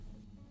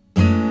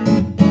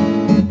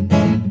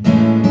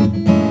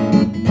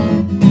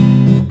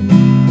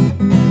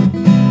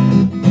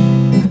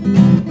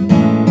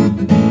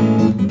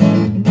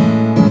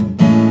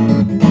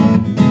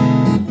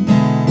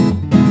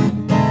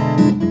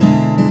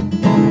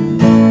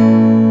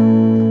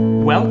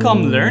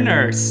Welcome,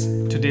 learners,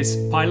 to this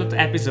pilot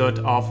episode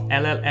of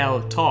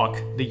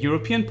LLLTalk, the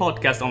European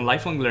podcast on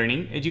lifelong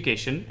learning,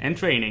 education, and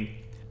training.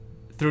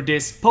 Through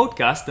this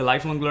podcast, the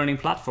Lifelong Learning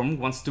Platform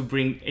wants to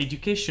bring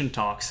education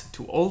talks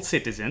to all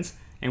citizens,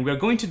 and we are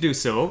going to do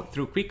so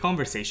through quick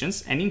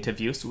conversations and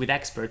interviews with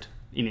experts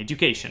in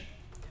education.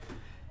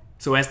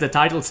 So as the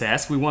title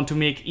says, we want to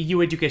make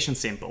EU education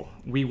simple.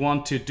 We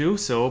want to do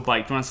so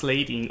by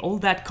translating all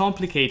that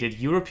complicated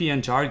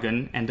European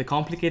jargon and the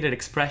complicated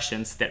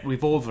expressions that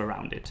revolve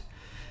around it.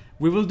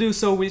 We will do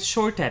so with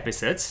short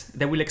episodes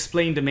that will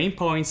explain the main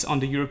points on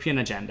the European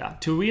agenda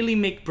to really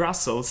make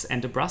Brussels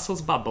and the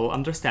Brussels bubble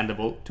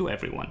understandable to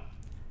everyone.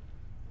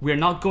 We are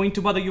not going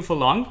to bother you for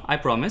long, I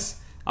promise.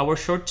 Our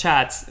short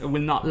chats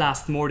will not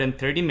last more than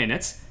 30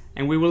 minutes,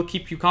 and we will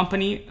keep you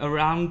company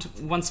around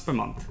once per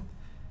month.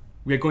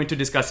 We are going to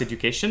discuss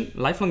education,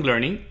 lifelong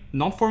learning,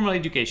 non-formal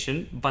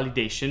education,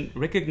 validation,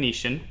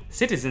 recognition,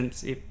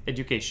 citizenship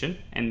education,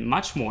 and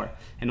much more.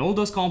 And all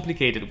those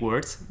complicated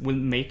words will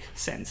make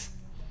sense.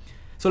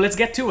 So let's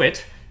get to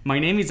it. My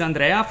name is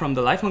Andrea from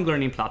the Lifelong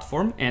Learning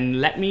Platform,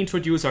 and let me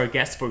introduce our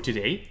guest for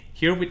today.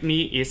 Here with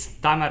me is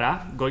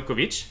Tamara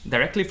Gojkovic,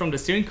 directly from the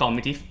steering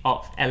committee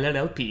of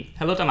LLLP.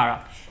 Hello,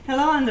 Tamara.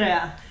 Hello,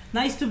 Andrea.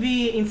 Nice to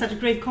be in such a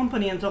great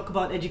company and talk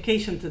about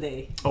education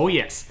today. Oh,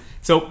 yes.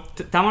 So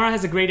Tamara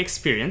has a great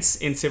experience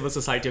in civil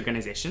society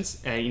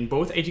organizations in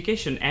both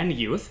education and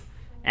youth.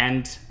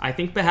 And I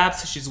think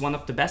perhaps she's one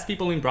of the best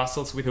people in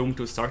Brussels with whom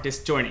to start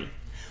this journey.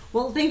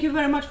 Well, thank you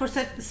very much for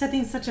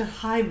setting such a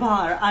high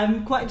bar.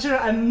 I'm quite sure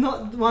I'm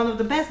not one of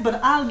the best,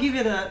 but I'll give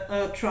it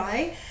a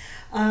try.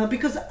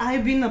 Because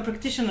I've been a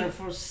practitioner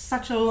for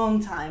such a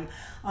long time.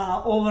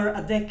 Over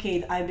a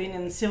decade I've been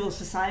in civil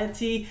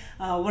society,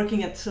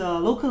 working at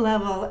local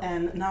level,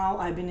 and now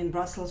I've been in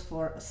Brussels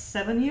for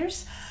 7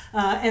 years.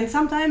 And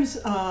sometimes,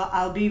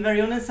 I'll be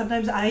very honest,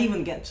 sometimes I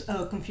even get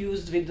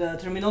confused with the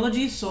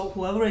terminology, so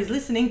whoever is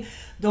listening,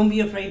 don't be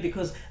afraid,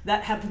 because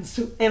that happens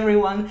to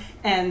everyone,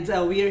 and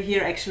we are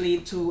here actually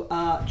to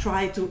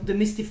try to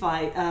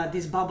demystify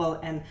this bubble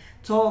and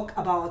talk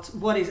about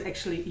what is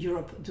actually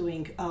Europe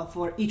doing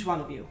for each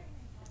one of you.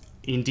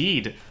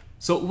 Indeed.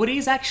 So what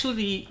is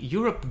actually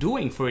Europe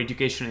doing for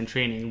education and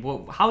training?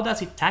 How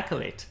does it tackle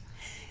it?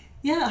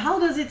 Yeah, how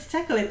does it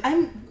tackle it?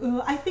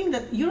 I think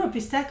that Europe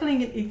is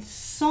tackling it in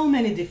so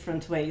many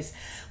different ways.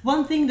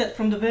 One thing that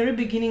from the very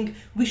beginning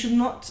we should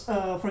not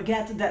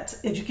forget, that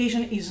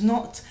education is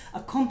not a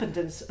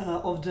competence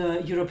of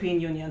the European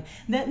Union.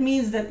 That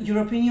means that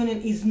European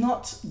Union is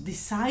not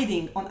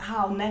deciding on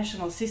how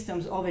national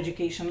systems of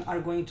education are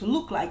going to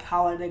look like,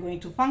 how are they going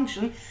to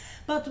function.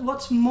 But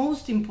what's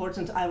most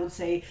important, I would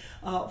say,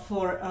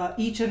 for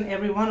each and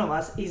every one of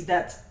us is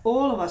that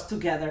all of us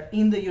together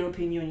in the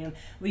European Union,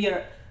 we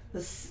are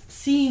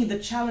seeing the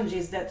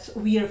challenges that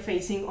we are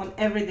facing on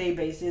everyday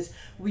basis.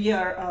 We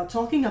are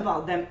talking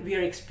about them, we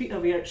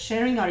are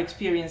sharing our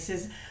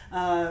experiences,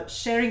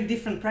 sharing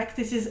different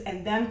practices,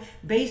 and then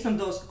based on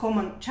those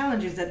common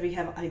challenges that we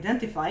have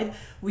identified,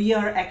 we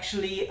are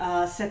actually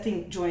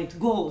setting joint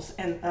goals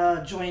and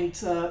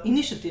joint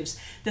initiatives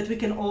that we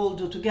can all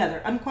do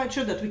together. I'm quite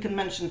sure that we can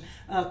mention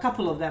a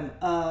couple of them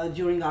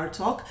during our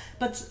talk,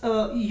 but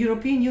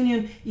European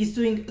Union is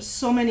doing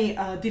so many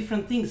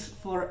different things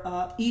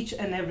for each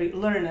and every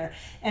learner,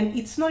 and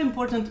it's not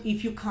important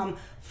if you come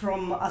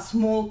from a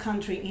small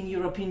country in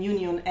European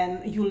Union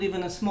and you live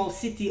in a small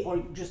city, or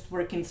you just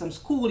work in some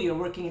school, you're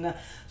working in a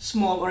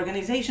small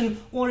organization,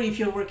 or if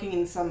you're working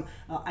in some,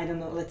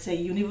 let's say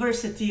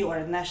university or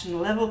at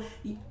national level.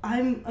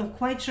 I'm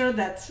quite sure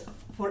that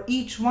for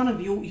each one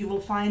of you, you will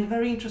find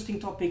very interesting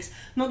topics,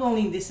 not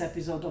only in this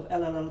episode of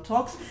LLL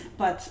Talks,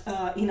 but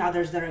in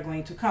others that are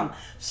going to come.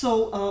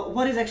 So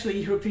what is actually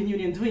European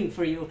Union doing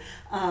for you?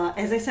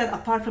 As I said,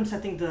 apart from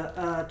setting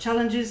the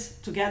challenges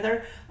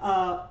together,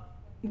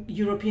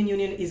 European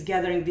Union is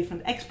gathering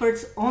different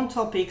experts on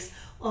topics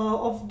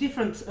of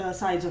different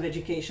sides of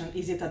education.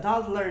 Is it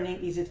adult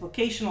learning? Is it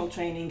vocational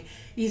training?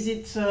 Is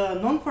it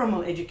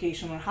non-formal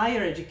education or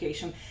higher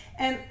education?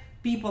 And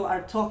people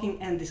are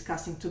talking and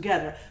discussing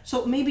together.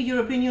 So maybe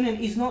European Union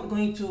is not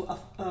going to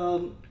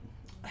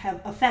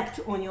have effect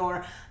on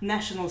your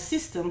national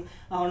system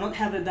or not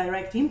have a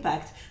direct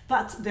impact,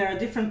 but there are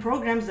different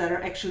programs that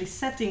are actually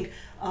setting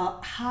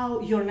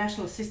how your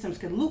national systems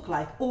can look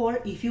like,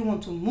 or if you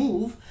want to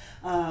move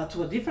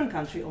to a different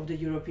country of the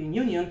European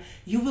Union,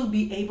 you will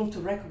be able to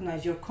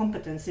recognize your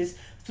competencies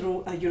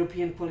through a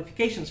European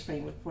qualifications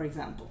framework, for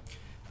example.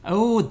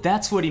 Oh,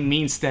 that's what it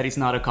means that it's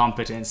not a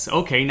competence.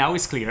 Okay, now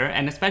it's clear.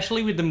 And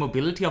especially with the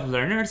mobility of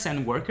learners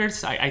and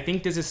workers, I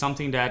think this is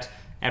something that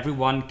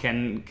everyone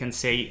can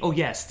say, oh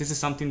yes, this is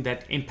something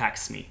that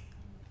impacts me.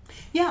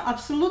 Yeah,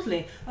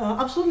 absolutely.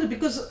 Absolutely,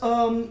 because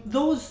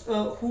those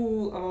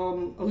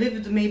who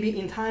lived maybe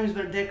in times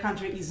where their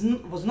country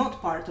was not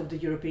part of the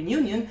European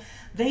Union,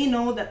 they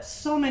know that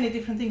so many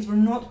different things were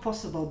not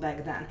possible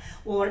back then.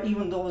 Or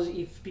even those,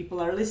 if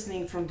people are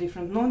listening from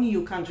different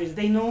non-EU countries,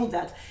 they know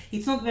that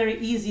it's not very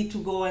easy to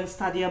go and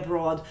study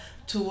abroad,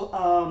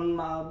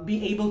 to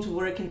be able to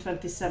work in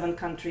 27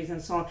 countries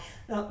and so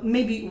on.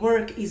 Maybe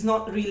work is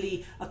not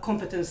really a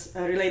competence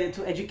related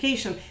to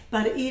education,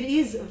 but it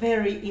is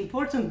very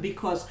important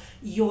because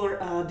your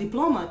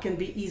diploma can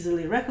be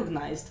easily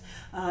recognized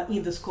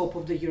in the scope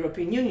of the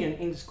European Union,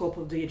 in the scope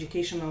of the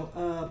educational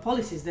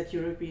policies that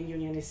European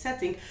Union is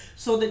setting,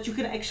 so that you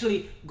can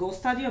actually go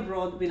study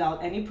abroad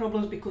without any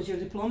problems because your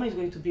diploma is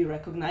going to be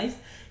recognized.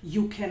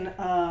 You can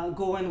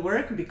go and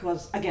work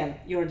because, again,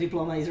 your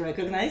diploma is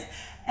recognized.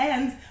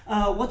 And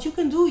what you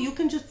can do, you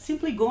can just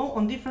simply go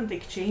on different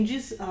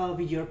exchanges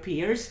with your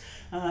peers.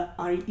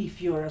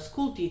 If you're a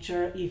school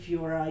teacher, if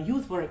you're a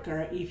youth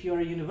worker, if you're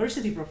a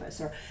university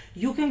professor,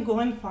 you can go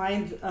and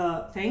find,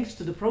 thanks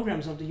to the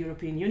programs of the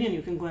European Union,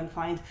 you can go and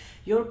find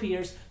your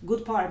peers,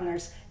 good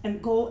partners,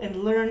 and go and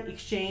learn,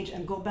 exchange,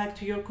 and go back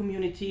to your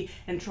community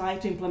and try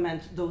to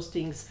implement those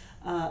things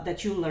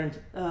that you learned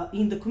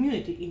in the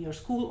community, in your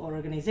school or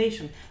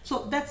organization.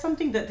 So that's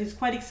something that is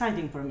quite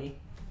exciting for me.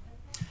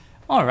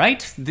 All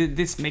right,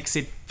 this makes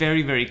it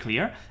very, very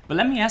clear. But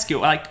let me ask you,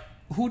 like,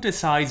 who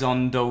decides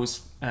on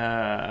those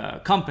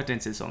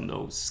competences, on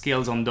those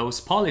skills, on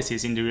those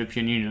policies in the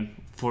European Union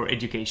for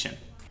education?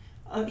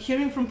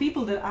 Hearing from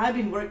people that I've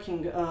been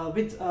working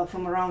with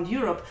from around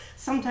Europe,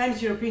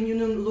 sometimes European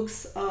Union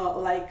looks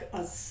like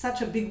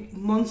such a big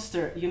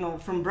monster,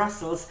 from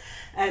Brussels,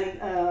 and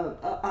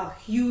a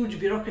huge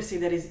bureaucracy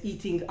that is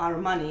eating our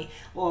money,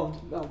 or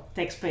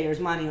taxpayers'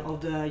 money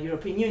of the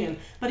European Union.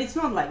 But it's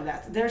not like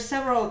that. There are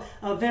several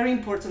very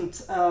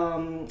important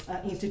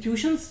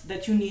institutions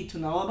that you need to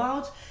know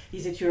about.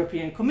 Is it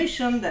European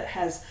Commission that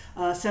has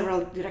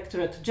several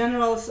Directorate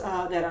Generals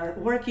that are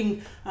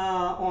working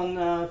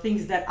on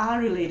things that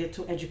are related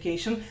to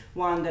education.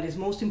 One that is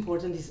most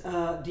important is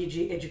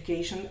DG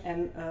Education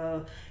and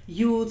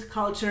Youth,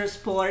 Culture,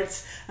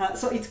 Sports.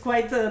 So it's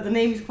quite, the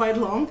name is quite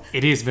long.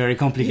 It is very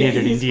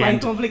complicated in the end.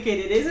 It's quite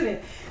complicated, isn't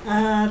it?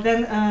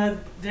 Then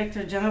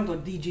Director General or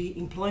DG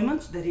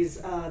Employment, that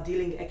is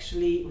dealing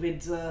actually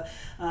with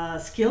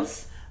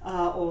skills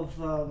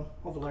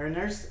of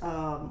learners,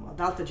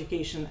 adult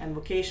education and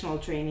vocational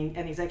training,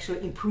 and is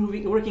actually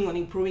working on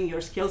improving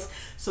your skills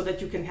so that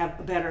you can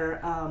have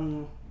better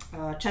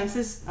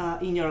chances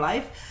in your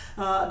life.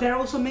 There are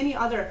also many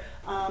other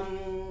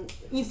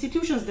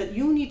institutions that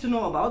you need to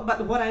know about,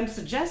 but what I'm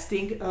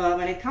suggesting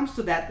when it comes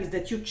to that is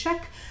that you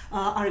check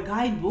our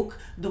guidebook,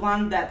 the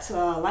one that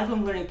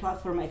Lifelong Learning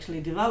Platform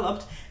actually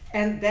developed,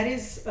 and that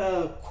is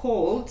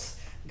called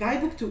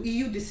Guidebook to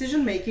EU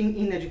Decision Making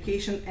in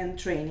Education and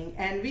Training.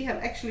 And we have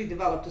actually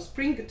developed a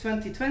Spring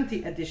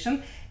 2020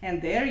 edition,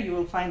 and there you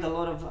will find a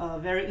lot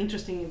of very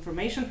interesting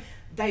information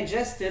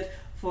digested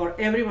for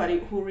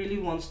everybody who really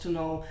wants to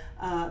know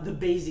the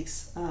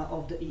basics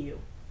of the EU.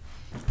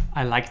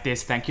 I like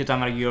this. Thank you,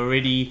 Tamara. You're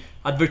already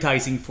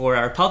advertising for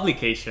our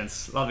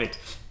publications. Love it.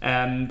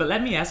 But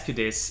let me ask you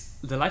this.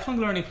 The Lifelong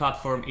Learning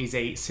Platform is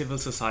a civil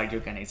society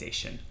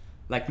organization,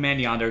 like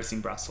many others in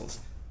Brussels.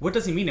 What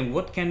does it mean, and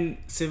what can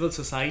civil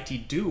society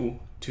do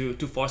to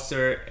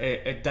foster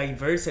a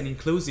diverse and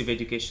inclusive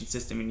education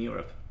system in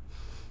Europe?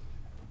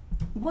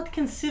 What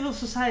can civil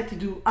society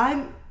do?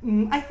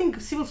 I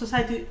think civil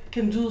society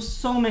can do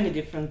so many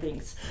different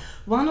things.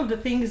 One of the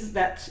things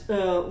that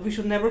we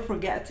should never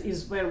forget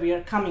is where we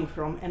are coming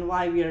from and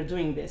why we are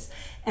doing this.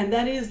 And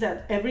that is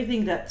that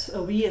everything that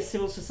we as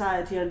civil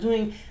society are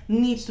doing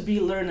needs to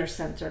be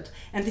learner-centered.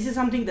 And this is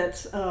something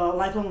that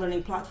Lifelong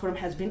Learning Platform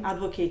has been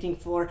advocating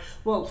for,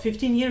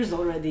 15 years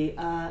already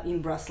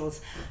in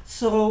Brussels.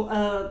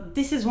 So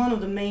this is one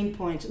of the main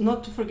points,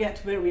 not to forget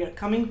where we are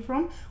coming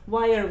from,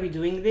 why are we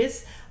doing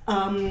this,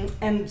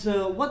 and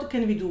what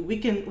can we do? We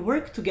can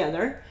work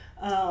together.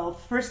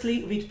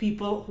 Firstly, with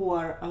people who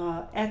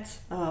are at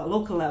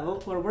local level,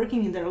 who are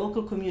working in their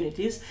local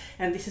communities,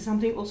 and this is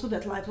something also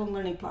that Lifelong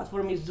Learning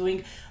Platform is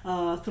doing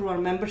through our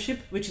membership,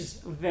 which is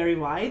very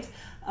wide.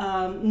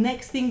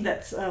 Next thing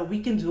that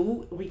we can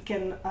do, we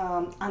can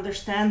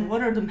understand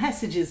what are the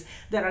messages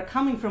that are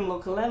coming from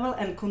local level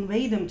and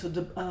convey them to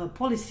the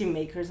policy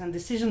makers and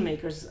decision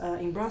makers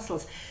in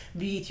Brussels,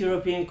 be it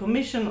European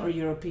Commission or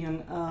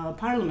European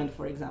Parliament,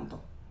 for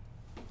example.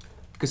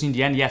 Because in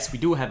the end, yes, we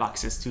do have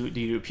access to the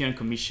European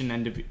Commission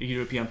and the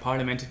European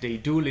Parliament. They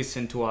do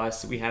listen to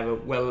us. We have a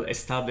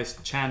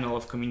well-established channel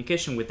of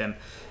communication with them.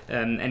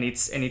 And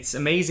it's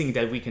amazing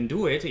that we can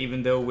do it,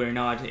 even though we're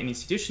not an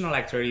institutional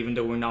actor, even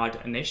though we're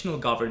not a national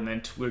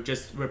government. We're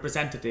just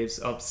representatives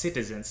of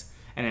citizens.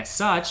 And as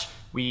such,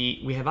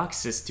 we have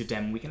access to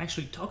them. We can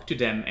actually talk to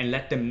them and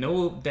let them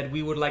know that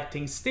we would like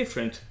things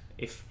different.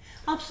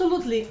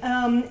 Absolutely,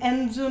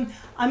 and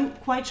I'm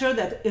quite sure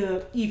that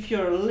if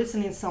you're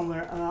listening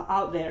somewhere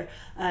out there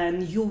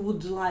and you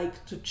would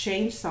like to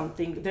change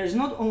something, there's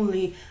not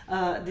only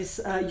this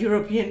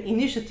European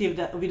initiative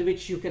with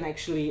which you can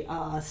actually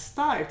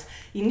start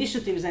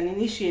initiatives and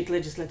initiate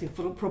legislative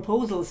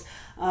proposals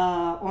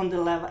at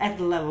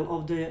the level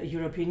of the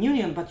European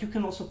Union, but you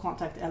can also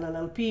contact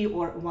LLLP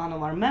or one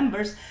of our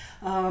members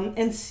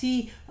and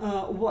see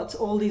what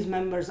all these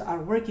members are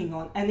working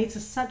on. And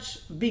it's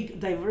such big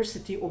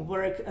diversity of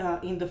work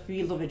in the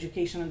field of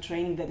education and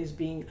training that is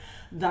being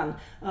done.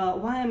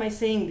 Why am I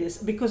saying this?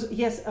 Because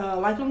yes,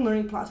 Lifelong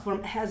Learning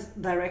Platform has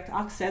direct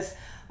access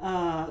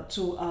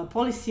to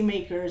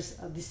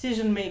policymakers,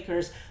 decision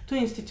makers, to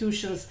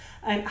institutions.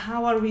 And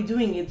how are we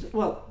doing it?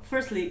 Well,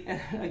 firstly,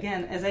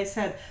 again, as I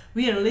said,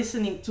 we are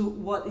listening to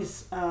what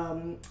is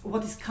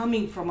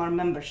coming from our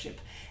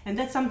membership. And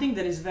that's something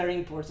that is very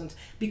important,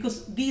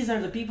 because these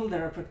are the people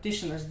that are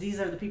practitioners. These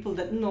are the people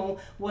that know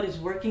what is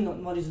working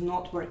and what is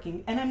not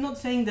working. And I'm not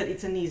saying that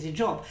it's an easy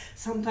job.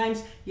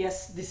 Sometimes,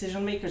 yes,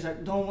 decision makers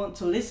don't want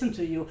to listen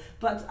to you,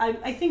 but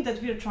I think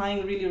that we're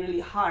trying really,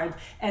 really hard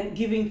and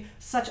giving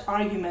such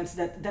arguments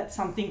that that's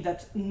something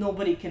that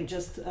nobody can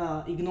just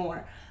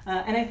ignore.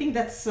 And I think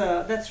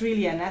that's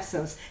really an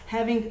essence.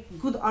 Having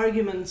good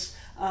arguments,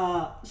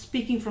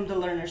 speaking from the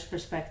learner's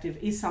perspective,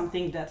 is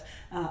something that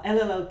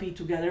LLLP,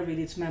 together with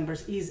its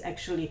members, is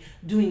actually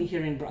doing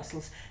here in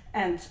Brussels.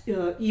 And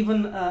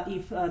even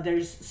if there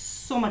is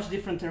so much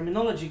different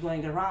terminology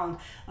going around,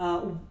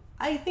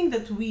 I think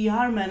that we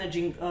are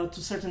managing to a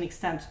certain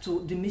extent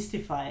to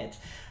demystify it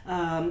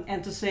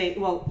and to say,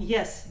 well,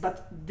 yes,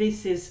 but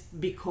this is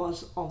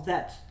because of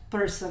that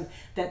person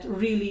that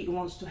really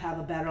wants to have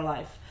a better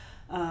life.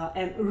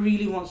 And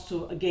really wants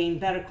to gain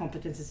better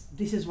competences.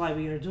 This is why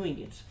we are doing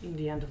it in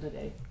the end of the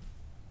day.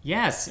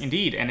 Yes,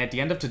 indeed. And at the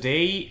end of the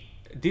day,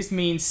 this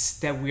means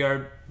that we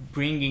are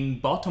bringing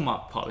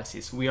bottom-up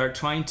policies. We are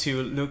trying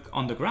to look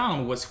on the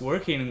ground, what's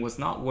working, what's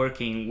not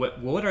working,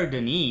 what are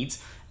the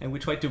needs, and we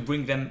try to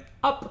bring them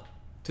up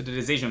to the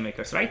decision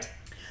makers, right?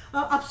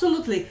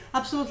 Absolutely.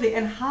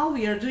 And how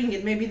we are doing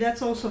it, maybe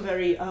that's also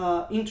very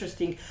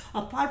interesting.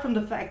 Apart from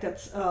the fact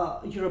that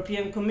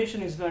European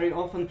Commission is very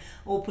often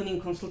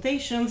opening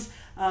consultations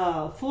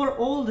for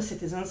all the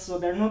citizens, so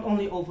they're not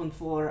only open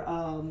for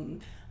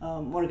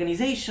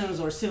organizations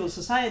or civil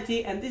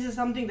society, and this is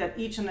something that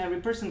each and every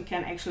person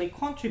can actually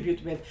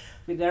contribute with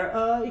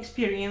their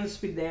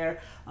experience, with their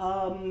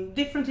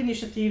different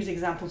initiatives,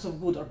 examples of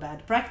good or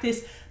bad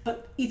practice.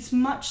 But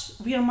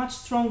we are much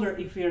stronger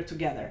if we are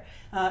together.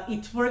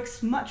 It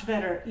works much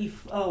better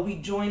if we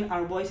join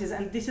our voices,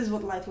 and this is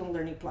what Lifelong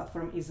Learning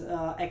Platform is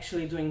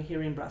actually doing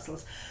here in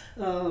Brussels.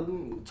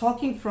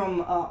 Talking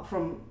from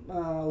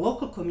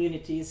local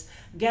communities,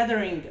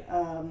 gathering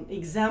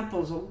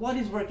examples of what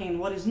is working and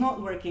what is not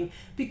working,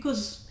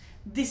 because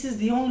this is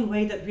the only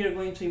way that we are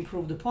going to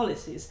improve the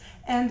policies.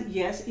 And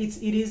yes,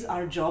 it is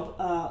our job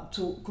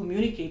to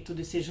communicate to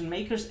decision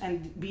makers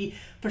and be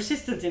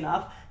persistent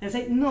enough and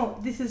say, no,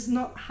 this is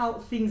not how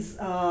things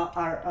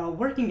are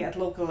working at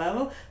local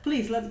level.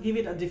 Please, let's give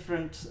it a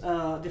different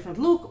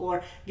look,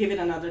 or give it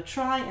another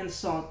try, and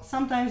so on.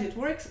 Sometimes it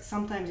works,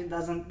 sometimes it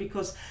doesn't,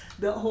 because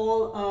the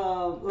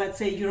whole, let's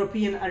say,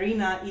 European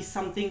arena is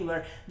something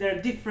where there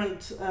are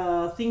different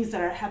things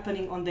that are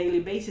happening on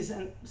daily basis,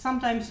 and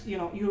sometimes,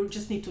 you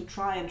just need to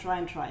try.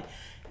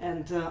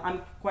 And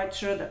I'm quite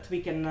sure that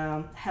we can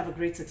have a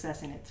great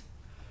success in it.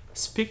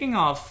 Speaking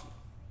of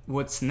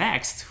what's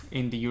next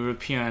in the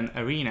European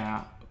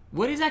arena,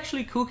 what is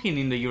actually cooking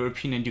in the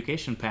European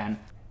education pan?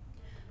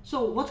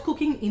 So what's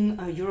cooking in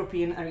a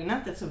European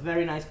arena? That's a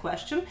very nice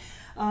question.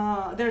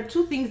 There are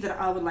two things that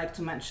I would like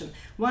to mention.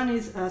 One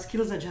is a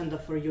skills agenda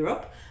for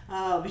Europe,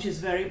 which is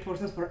very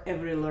important for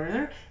every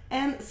learner,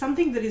 and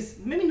something that is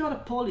maybe not a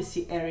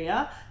policy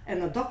area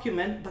and a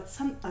document,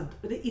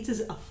 but it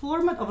is a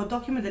format of a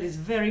document that is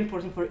very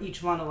important for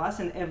each one of us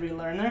and every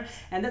learner,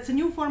 and that's a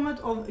new format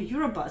of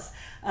Eurobus.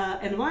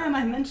 And why am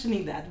I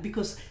mentioning that?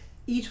 Because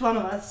each one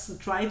of us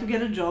tried to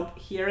get a job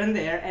here and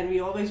there, and we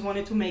always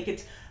wanted to make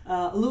it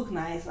look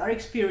nice, our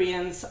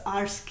experience,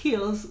 our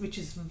skills, which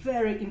is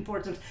very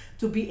important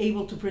to be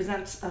able to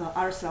present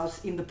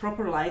ourselves in the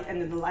proper light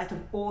and in the light of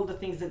all the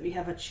things that we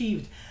have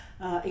achieved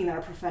in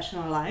our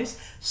professional lives.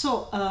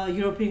 So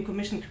European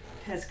Commission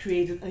has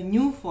created a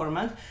new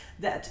format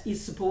that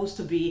is supposed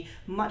to be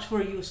much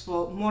more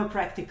useful, more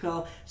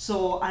practical.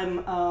 So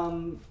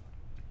I'm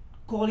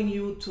calling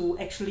you to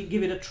actually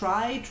give it a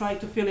try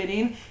to fill it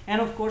in, and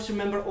of course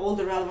remember all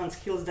the relevant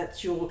skills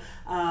that you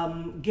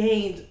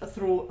gained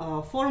through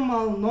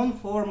formal,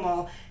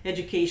 non-formal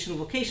education,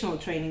 vocational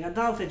training,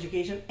 adult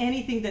education,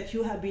 anything that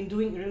you have been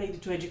doing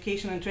related to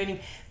education and training.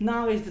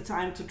 Now is the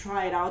time to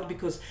try it out,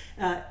 because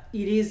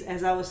it is,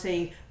 as I was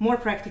saying, more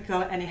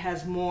practical, and it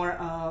has more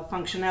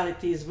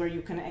functionalities where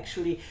you can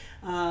actually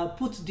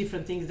put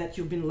different things that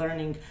you've been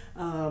learning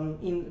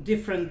in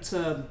different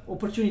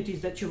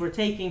opportunities that you were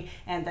taking,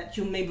 and that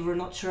you maybe were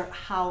not sure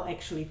how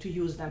actually to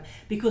use them,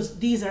 because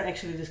these are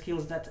actually the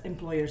skills that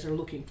employers are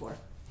looking for.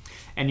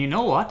 And you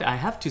know what? I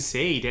have to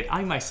say that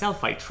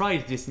I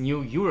tried this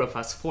new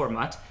Eurobus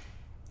format.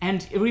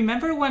 And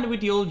remember when with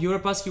the old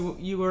Eurobus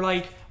you were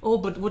like, oh,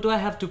 but what do I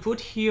have to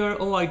put here?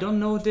 Oh, I don't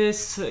know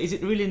this. Is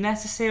it really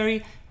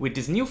necessary? With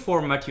this new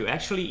format, you're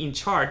actually in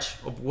charge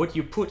of what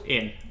you put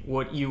in,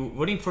 what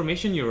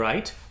information you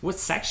write, what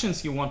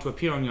sections you want to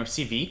appear on your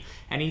CV,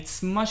 and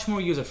it's much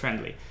more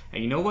user-friendly.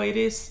 And you know why it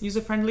is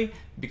user-friendly?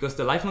 Because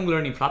the lifelong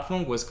learning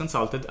platform was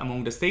consulted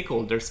among the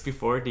stakeholders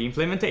before the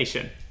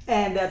implementation.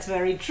 And that's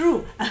very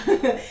true.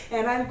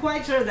 And I'm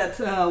quite sure that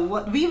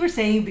what we were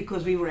saying,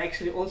 because we were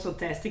actually also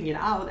testing it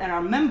out and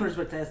our members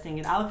were testing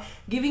it out,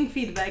 giving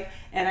feedback,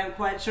 and I'm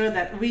quite sure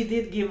that we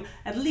did give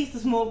at least a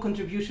small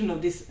contribution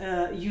of this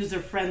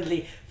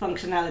user-friendly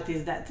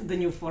functionalities that the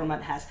new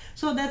format has.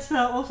 So that's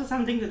also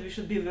something that we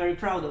should be very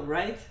proud of,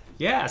 right?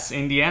 Yes,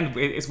 in the end,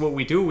 it's what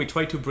we do. We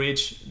try to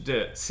bridge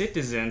the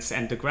citizens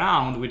and the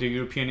ground with the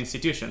European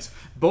institutions,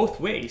 both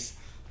ways.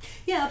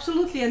 Yeah,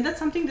 absolutely, and that's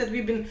something that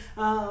we've been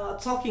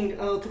talking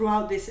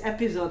throughout this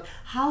episode,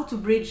 how to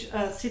bridge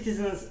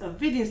citizens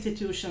with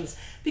institutions,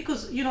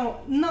 because, you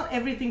know, not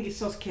everything is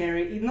so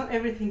scary, not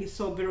everything is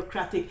so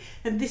bureaucratic,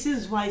 and this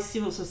is why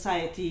civil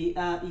society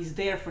is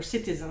there for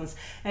citizens,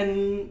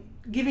 and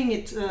giving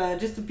it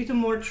just a bit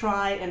more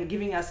try and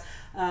giving us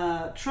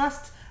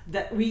trust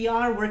that we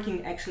are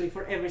working actually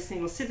for every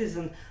single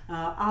citizen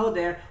out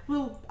there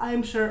will,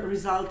 I'm sure,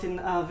 result in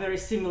very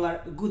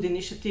similar good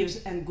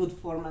initiatives and good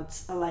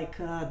formats like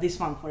this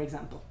one, for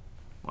example.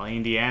 Well,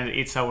 in the end,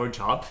 it's our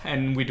job,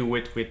 and we do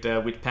it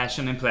with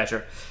passion and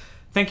pleasure.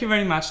 Thank you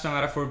very much,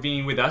 Tamara, for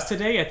being with us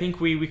today. I think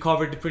we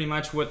covered pretty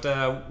much what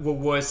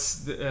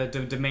was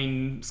the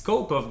main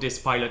scope of this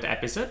pilot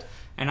episode.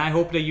 And I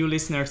hope that you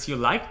listeners, you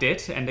liked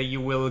it and that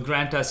you will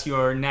grant us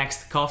your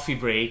next coffee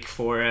break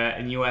for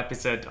a new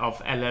episode of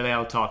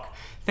LLLTalk.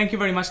 Thank you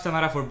very much,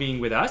 Tamara, for being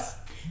with us.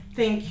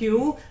 Thank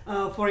you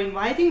for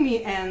inviting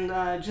me,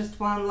 and just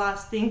one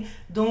last thing,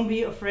 don't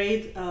be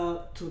afraid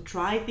to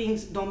try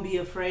things, don't be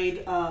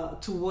afraid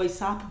to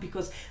voice up,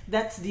 because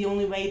that's the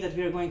only way that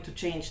we're going to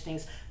change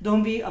things.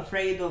 Don't be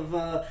afraid of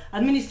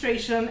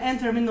administration and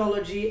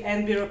terminology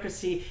and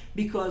bureaucracy,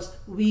 because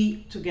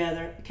we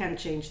together can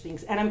change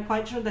things. And I'm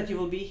quite sure that you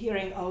will be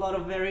hearing a lot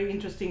of very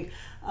interesting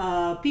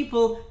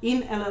people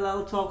in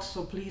LLL Talks,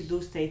 so please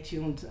do stay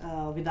tuned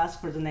with us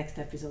for the next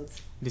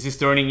episodes. This is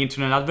turning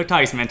into an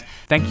advertisement.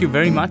 Thank you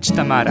very much,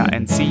 Tamara,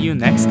 and see you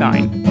next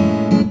time.